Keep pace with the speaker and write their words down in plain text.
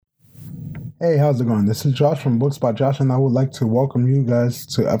Hey, how's it going? This is Josh from Books by Josh, and I would like to welcome you guys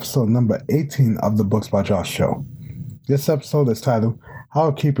to episode number 18 of the Books by Josh show. This episode is titled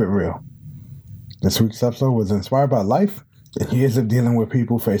How to Keep It Real. This week's episode was inspired by life and years of dealing with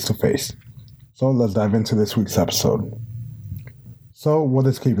people face to face. So let's dive into this week's episode. So, what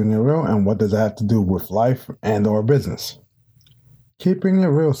is keeping it real, and what does it have to do with life and or business? Keeping it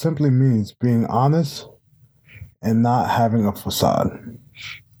real simply means being honest and not having a facade.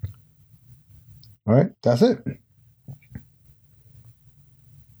 All right, that's it.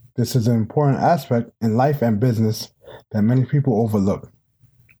 This is an important aspect in life and business that many people overlook.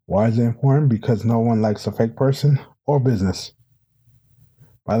 Why is it important? Because no one likes a fake person or business.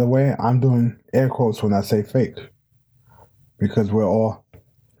 By the way, I'm doing air quotes when I say fake, because we're all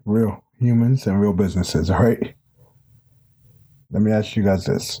real humans and real businesses, all right? Let me ask you guys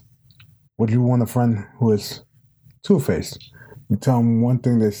this. Would you want a friend who is two-faced? You tell them one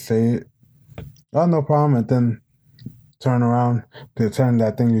thing, they say it, oh, no problem, and then turn around, they turn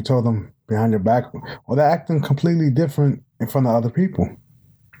that thing you told them behind your back, or they're acting completely different in front of other people.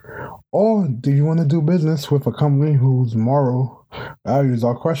 Or do you want to do business with a company whose moral values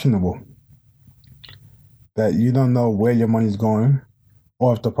are questionable? That you don't know where your money's going,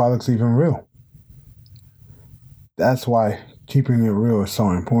 or if the product's even real. That's why keeping it real is so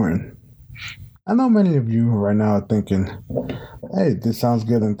important. I know many of you right now are thinking, hey, this sounds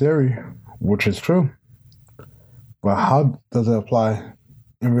good in theory, which is true. But how does it apply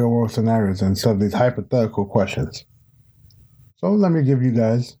in real world scenarios instead of these hypothetical questions? So let me give you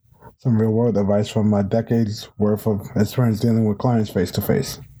guys some real world advice from my decades worth of experience dealing with clients face to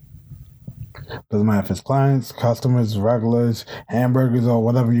face. Doesn't matter if it's clients, customers, regulars, hamburgers, or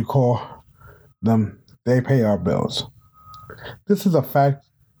whatever you call them, they pay our bills. This is a fact.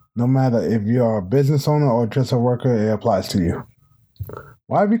 No matter if you're a business owner or just a worker, it applies to you.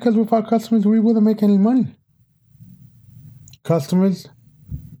 Why? Because without customers, we wouldn't make any money. Customers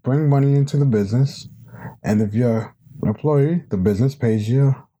bring money into the business, and if you're an employee, the business pays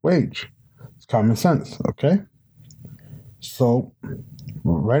your wage. It's common sense, okay? So,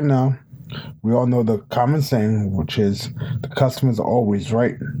 right now, we all know the common saying, which is the customer's always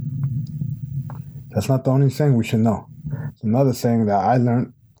right. That's not the only saying we should know. It's another saying that I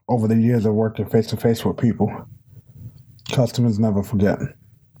learned over the years of working face to face with people. Customers never forget.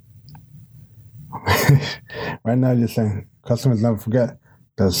 Right now, you're saying customers never forget.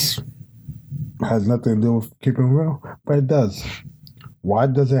 That has nothing to do with keeping real, but it does. Why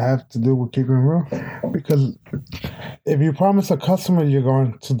does it have to do with keeping real? Because if you promise a customer you're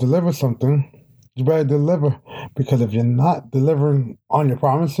going to deliver something, you better deliver. Because if you're not delivering on your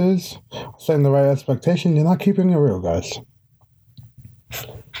promises, setting the right expectation, you're not keeping it real, guys.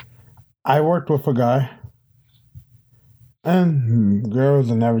 I worked with a guy and girls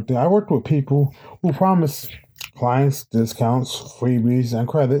and everything. I worked with people who promised clients discounts, freebies, and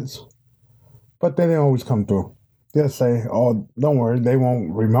credits, but they didn't always come through. They'll say, oh, don't worry, they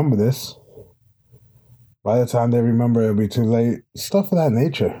won't remember this. By the time they remember, it'll be too late. Stuff of that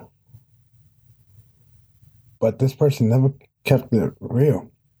nature. But this person never kept it real.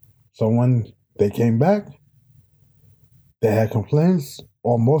 So when they came back, they had complaints,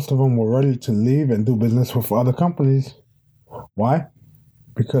 or most of them were ready to leave and do business with other companies. Why?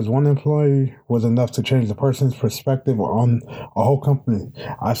 Because one employee was enough to change the person's perspective on a whole company.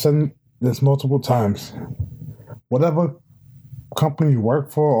 I've said this multiple times. Whatever company you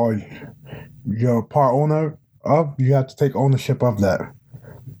work for or you're part owner of, you have to take ownership of that.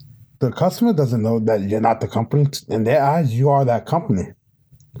 The customer doesn't know that you're not the company. In their eyes, you are that company.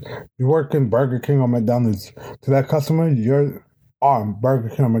 You work in Burger King or McDonald's. To that customer, you're on Burger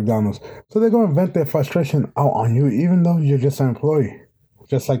King or McDonald's. So they're going to vent their frustration out on you, even though you're just an employee,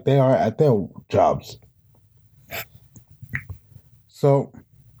 just like they are at their jobs. So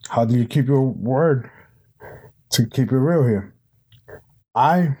how do you keep your word to keep it real here?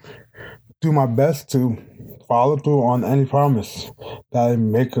 I do my best to follow through on any promise that I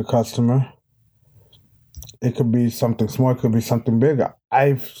make a customer. It could be something small, it could be something big.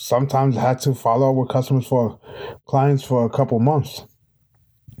 I've sometimes had to follow up with clients for a couple months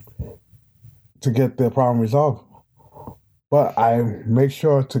to get their problem resolved. But I make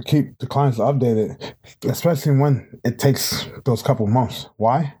sure to keep the clients updated, especially when it takes those couple months.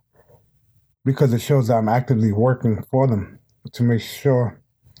 Why? Because it shows that I'm actively working for them to make sure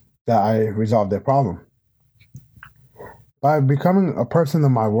that I resolve their problem. By becoming a person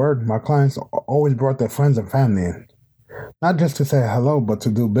of my word, my clients always brought their friends and family in. Not just to say hello, but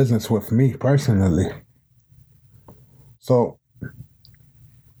to do business with me personally. So,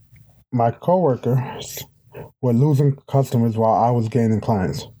 my coworkers were losing customers while I was gaining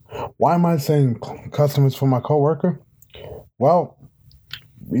clients. Why am I saying customers for my coworker? Well,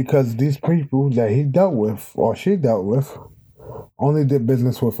 because these people that he dealt with or she dealt with only did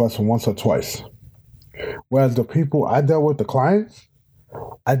business with us once or twice. Whereas the people I dealt with, the clients,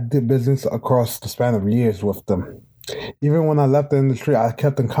 I did business across the span of years with them. Even when I left the industry, I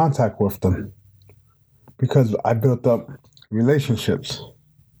kept in contact with them because I built up relationships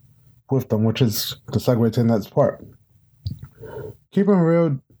with them, which is the segue to the next part. Keeping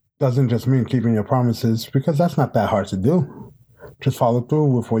real doesn't just mean keeping your promises, because that's not that hard to do. Just follow through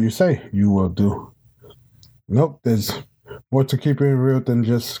with what you say you will do. Nope, there's more to keeping real than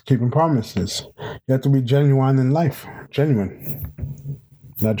just keeping promises. You have to be genuine in life. Genuine.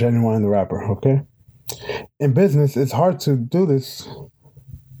 Not Genuine the rapper, okay? In business, it's hard to do this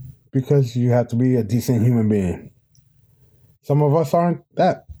because you have to be a decent human being. Some of us aren't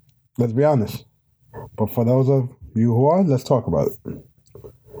that, let's be honest. But for those of you who are, let's talk about it.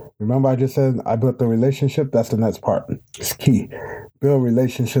 Remember, I just said I built the relationship. That's the next part. It's key. Build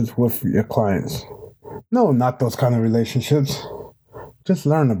relationships with your clients. No, not those kind of relationships. Just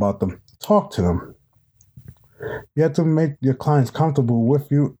learn about them. Talk to them. You have to make your clients comfortable with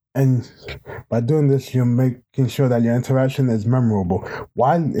you. And by doing this, you're making sure that your interaction is memorable.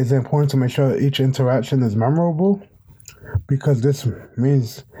 Why is it important to make sure that each interaction is memorable? Because this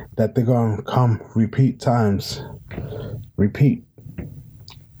means that they're going to come repeat times. Repeat.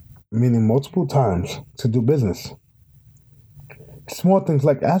 Meaning multiple times to do business. Small things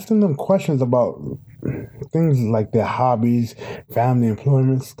like asking them questions about things like their hobbies, family,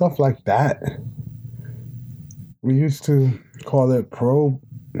 employment, stuff like that. We used to call it pro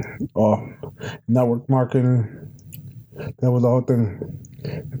or network marketing. That was the whole thing.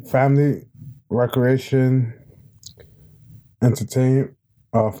 Family, recreation, family,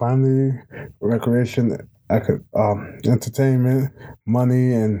 recreation, entertainment,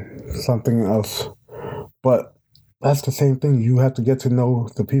 money, and something else. But that's the same thing. You have to get to know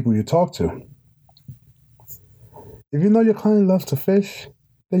the people you talk to. If you know your client loves to fish,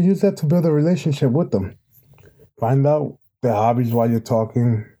 then use that to build a relationship with them. Find out their hobbies while you're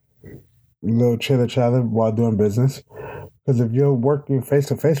talking, a little chitter-chatter while doing business. Because if you're working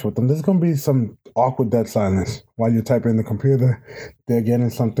face-to-face with them, there's going to be some awkward dead silence while you're typing in the computer. They're getting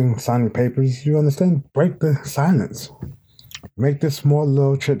something, signing papers. You understand? Break the silence. Make this small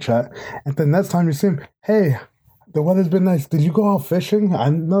little chit-chat. And the next time you see them, hey, the weather's been nice. Did you go out fishing? I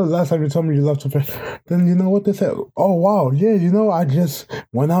know the last time you told me you love to fish. Then you know what they said? Oh, wow. Yeah, I just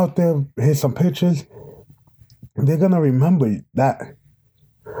went out there, hit some pictures. They're going to remember that.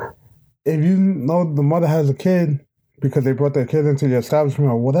 If you know the mother has a kid because they brought their kid into the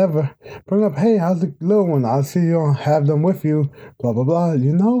establishment or whatever, bring up, hey, how's the little one? I'll see you, have them with you, blah, blah, blah.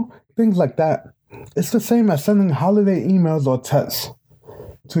 Things like that. It's the same as sending holiday emails or texts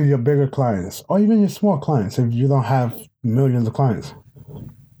to your bigger clients or even your small clients if you don't have millions of clients.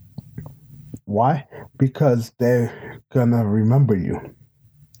 Why? Because they're going to remember you.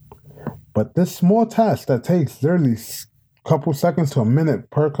 But this small task that takes literally a couple seconds to a minute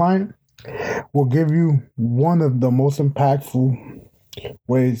per client will give you one of the most impactful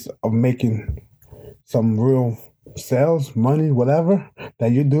ways of making some real sales, money, whatever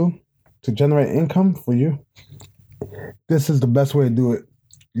that you do to generate income for you. This is the best way to do it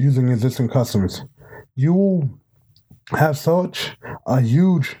using existing customers. You will have such a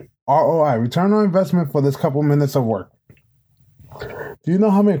huge ROI, return on investment, for this couple minutes of work. Do you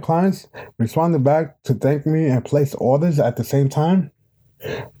know how many clients responded back to thank me and place orders at the same time?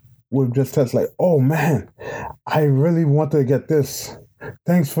 With just text like, oh man, I really wanted to get this.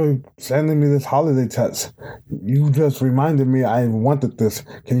 Thanks for sending me this holiday text. You just reminded me I wanted this.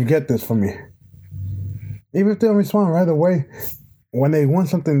 Can you get this for me? Even if they don't respond right away, when they want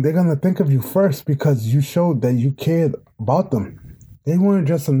something, they're going to think of you first because you showed that you cared about them. They weren't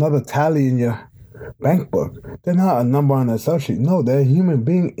just another tally in your bank book. They're not a number on an Excel sheet. No, they're a human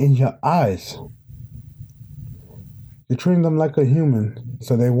being in your eyes. You're treating them like a human,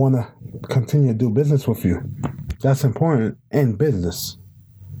 so they want to continue to do business with you. That's important in business.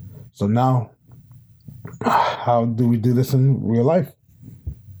 So now, how do we do this in real life?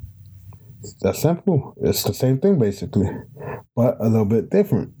 That's simple. It's the same thing, basically, but a little bit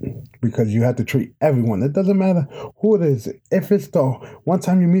different because you have to treat everyone. It doesn't matter who it is. If it's the one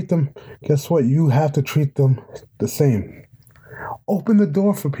time you meet them, guess what? You have to treat them the same. Open the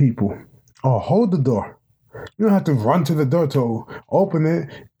door for people or hold the door. You don't have to run to the door to open it.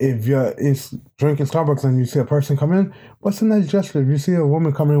 If you're drinking Starbucks and you see a person come in, what's a nice gesture? If you see a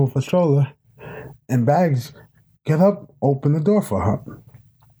woman come in with a stroller and bags, get up, open the door for her.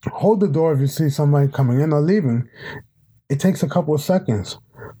 Hold the door if you see somebody coming in or leaving. It takes a couple of seconds.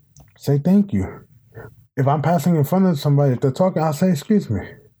 Say thank you. If I'm passing in front of somebody, if they're talking, I'll say, excuse me.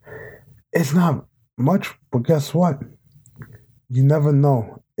 It's not much, but guess what? You never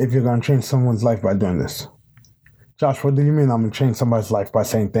know if you're going to change someone's life by doing this. Josh, what do you mean I'm going to change somebody's life by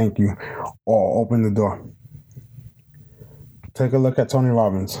saying thank you or open the door? Take a look at Tony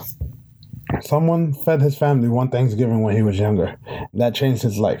Robbins. Someone fed his family one Thanksgiving when he was younger. That changed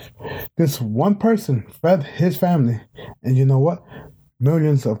his life. This one person fed his family, and you know what?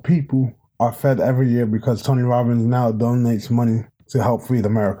 Millions of people are fed every year because Tony Robbins now donates money to help feed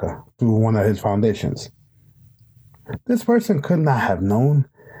America through one of his foundations. This person could not have known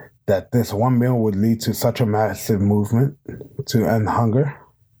that this one meal would lead to such a massive movement to end hunger.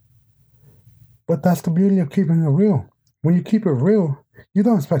 But that's the beauty of keeping it real. When you keep it real, you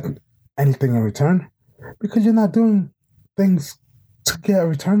don't expect anything in return because you're not doing things to get a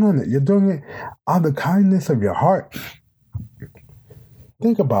return on it. You're doing it out of the kindness of your heart.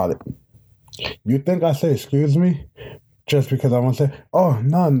 Think about it. You think I say excuse me just because I want to say, oh,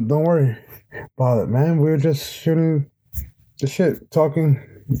 no, don't worry about it, man. We were just shooting the shit, talking.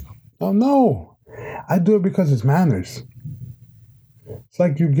 Oh, no. I do it because it's manners. It's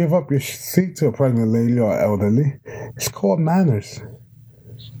like you give up your seat to a pregnant lady or elderly. It's called manners.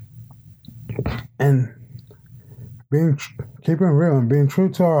 And keeping real and being true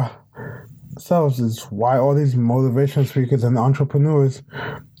to ourselves is why all these motivational speakers and entrepreneurs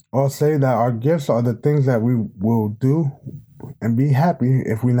all say that our gifts are the things that we will do and be happy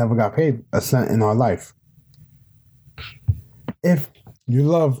if we never got paid a cent in our life. If you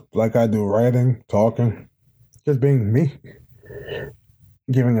love, like I do, writing, talking, just being me,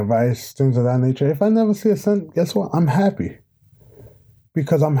 giving advice, things of that nature, if I never see a cent, guess what? I'm happy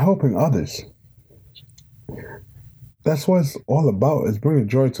because I'm helping others. That's what it's all about, is bringing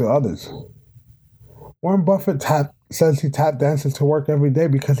joy to others. Warren Buffett says he tap dances to work every day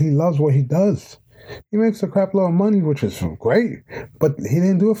because he loves what he does. He makes a crap load of money, which is great, but he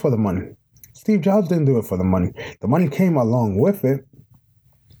didn't do it for the money. Steve Jobs didn't do it for the money. The money came along with it,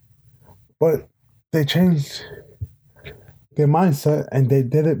 but they changed their mindset and they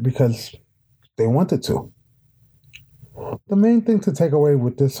did it because they wanted to. The main thing to take away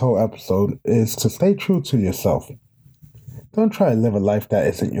with this whole episode is to stay true to yourself. Don't try to live a life that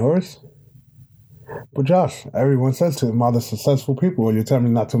isn't yours. But Josh, everyone says to model successful people, will you tell me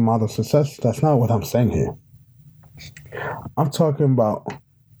not to model success? That's not what I'm saying here. I'm talking about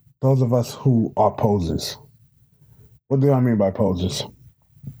those of us who are posers. What do I mean by posers?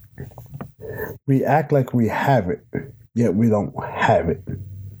 We act like we have it, yet we don't have it.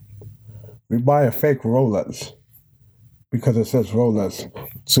 We buy a fake Rolex because it says Rolex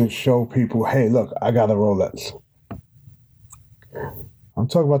to show people, hey, look, I got a Rolex. I'm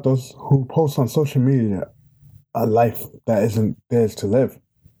talking about those who post on social media a life that isn't theirs to live.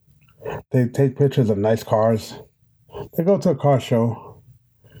 They take pictures of nice cars. They go to a car show,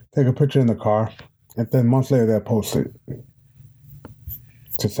 take a picture in the car, and then months later they'll post it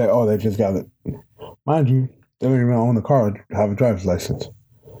to say, oh, they just got it. Mind you, they don't even own a car or have a driver's license.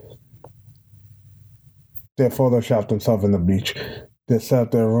 They Photoshop themselves in the beach. They set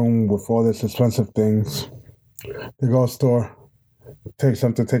up their room with all these expensive things. They go to a store, take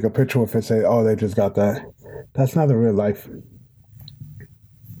something, take a picture with it, say, oh, they just got that. That's not the real life.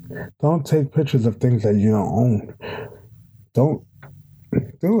 Don't take pictures of things that you don't own. Don't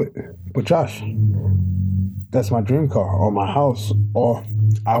do it. But Josh, that's my dream car or my house, or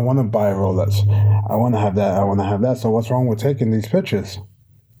I want to buy a Rolex. I want to have that. I want to have that. So what's wrong with taking these pictures?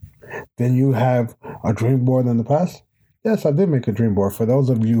 Then you have a dream board in the past? Yes, I did make a dream board. For those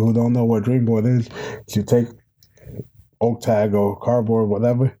of you who don't know what a dream board is, you take oak tag or cardboard,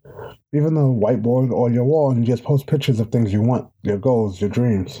 whatever, even a whiteboard or your wall, and you just post pictures of things you want, your goals, your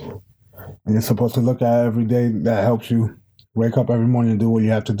dreams. And you're supposed to look at every day. That helps you wake up every morning and do what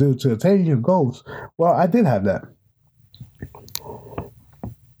you have to do to attain your goals. Well, I did have that.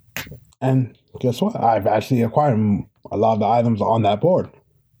 And guess what? I've actually acquired a lot of the items on that board.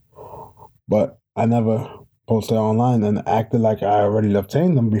 But I never posted online and acted like I already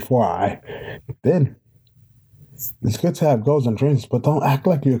obtained them before I did. It's good to have goals and dreams, but don't act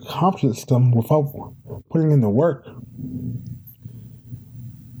like you accomplished them without putting in the work.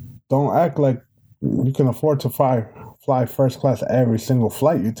 Don't act like you can afford to fly first class every single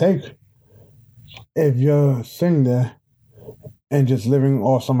flight you take if you're sitting there and just living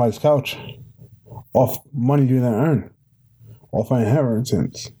off somebody's couch, off money you didn't earn, off an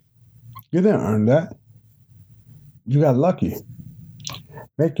inheritance. You didn't earn that. You got lucky.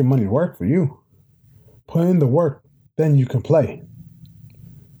 Make your money work for you. Put in the work, then you can play.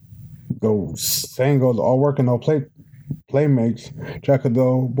 The saying goes, all work and no play. play makes Jack a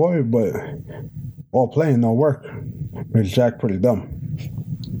dull boy, but all play and no work makes Jack pretty dumb.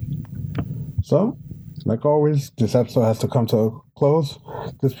 So, like always, this episode has to come to a close.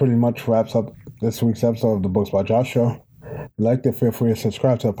 This pretty much wraps up this week's episode of the Books by Josh show. If you liked it, feel free to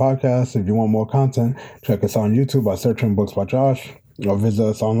subscribe to the podcast. If you want more content, check us out on YouTube by searching Books by Josh, or visit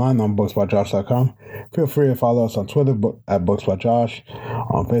us online on booksbyjosh.com. Feel free to follow us on Twitter at Books by Josh,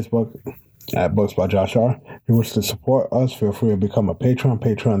 on Facebook at Books by Josh R. If you wish to support us, feel free to become a patron,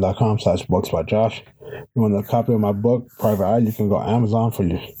 patreon.com/Books by Josh. If you want a copy of my book, Private Eye, you can go to Amazon for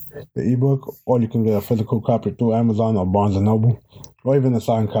the ebook, or you can get a physical copy through Amazon or Barnes & Noble, or even a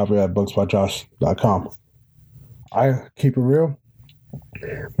signed copy at booksbyjosh.com. I keep it real,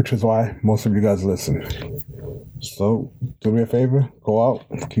 which is why most of you guys listen. So, do me a favor, go out,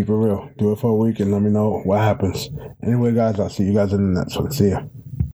 keep it real. Do it for a week and let me know what happens. Anyway, guys, I'll see you guys in the next one. See ya.